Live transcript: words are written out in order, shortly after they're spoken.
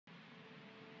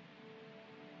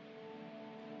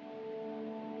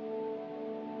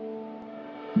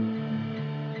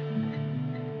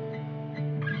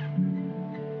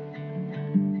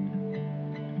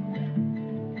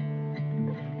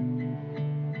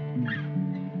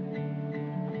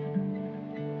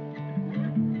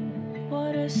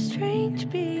a strange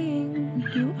being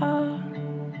you are.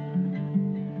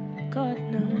 God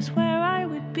knows where I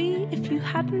would be if you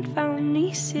hadn't found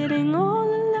me sitting all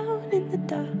alone in the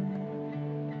dark.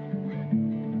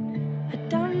 A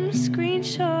dumb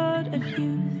screenshot of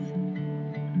youth.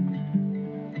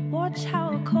 Watch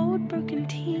how a cold, broken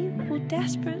teen will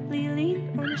desperately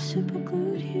lean on a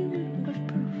superglued human of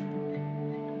proof.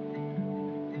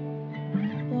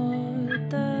 What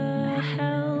the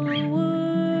hell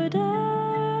would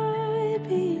I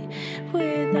be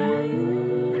without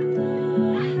you? The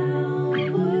hell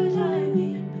would I be?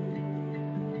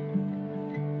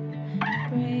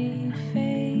 Brave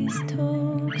face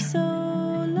talk so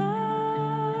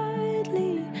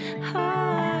lightly,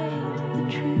 hide the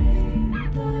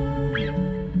truth,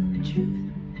 the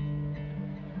truth.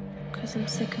 'Cause I'm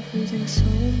sick of losing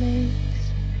soulmates.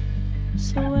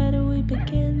 So where do we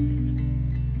begin?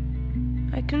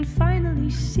 I can finally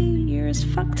see you're as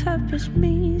fucked up as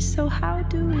me, so how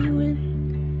do we win?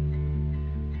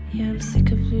 Yeah, I'm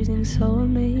sick of losing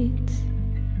soulmates.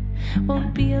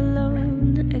 Won't be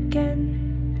alone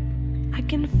again. I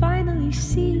can finally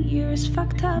see you're as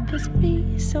fucked up as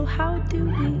me, so how do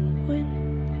we win?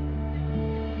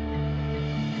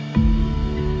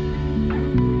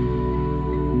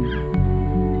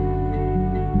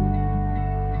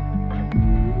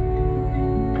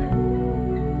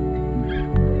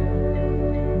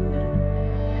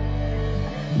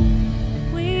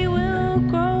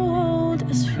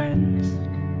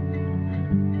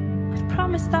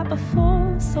 Promised that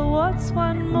before, so what's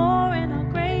one more in our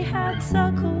grey-haired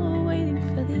circle waiting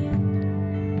for the end?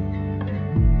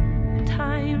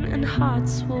 Time and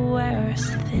hearts will wear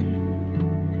us thin.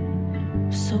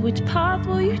 So which path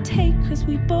will you take? 'Cause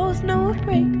we both know a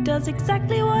break does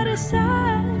exactly what it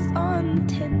says on the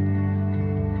tin.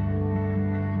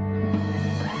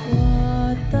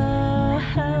 What the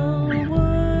hell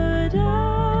would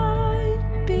I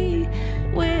be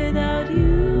without you?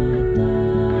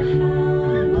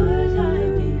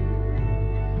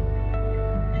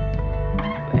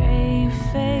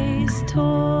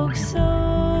 Talk so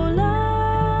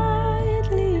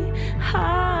lightly,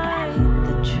 hide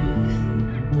the truth,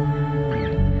 the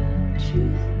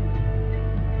truth.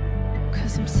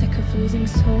 'Cause I'm sick of losing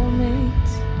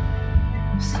soulmates.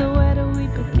 So where do we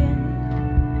begin?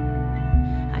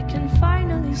 I can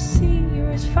finally see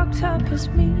you're as fucked up as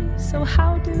me, so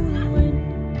how do we win?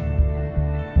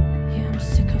 Yeah, I'm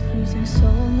sick of losing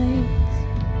soulmates.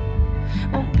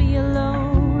 Won't be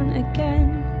alone again.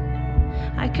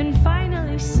 I can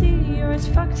finally see you're as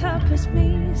fucked up as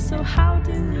me, so how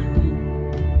do we win?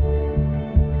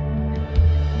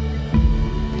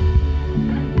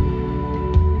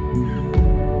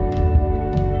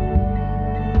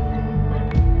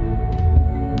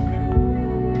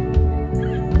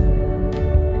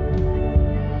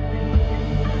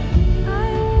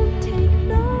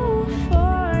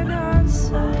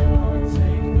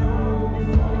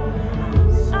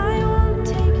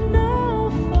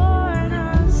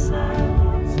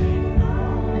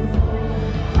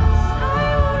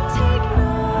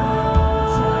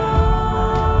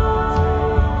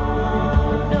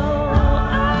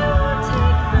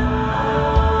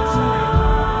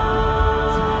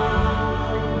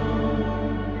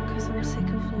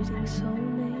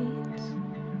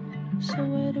 So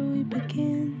where do we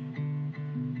begin?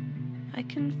 I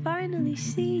can finally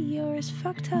see you're as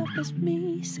fucked up as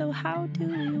me, so how do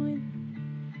we win?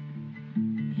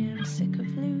 Yeah, I'm sick of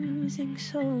losing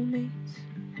soulmates.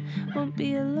 Won't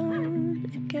be alone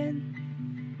again.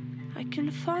 I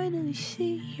can finally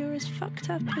see you're as fucked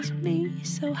up as me,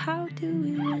 so how do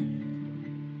we win?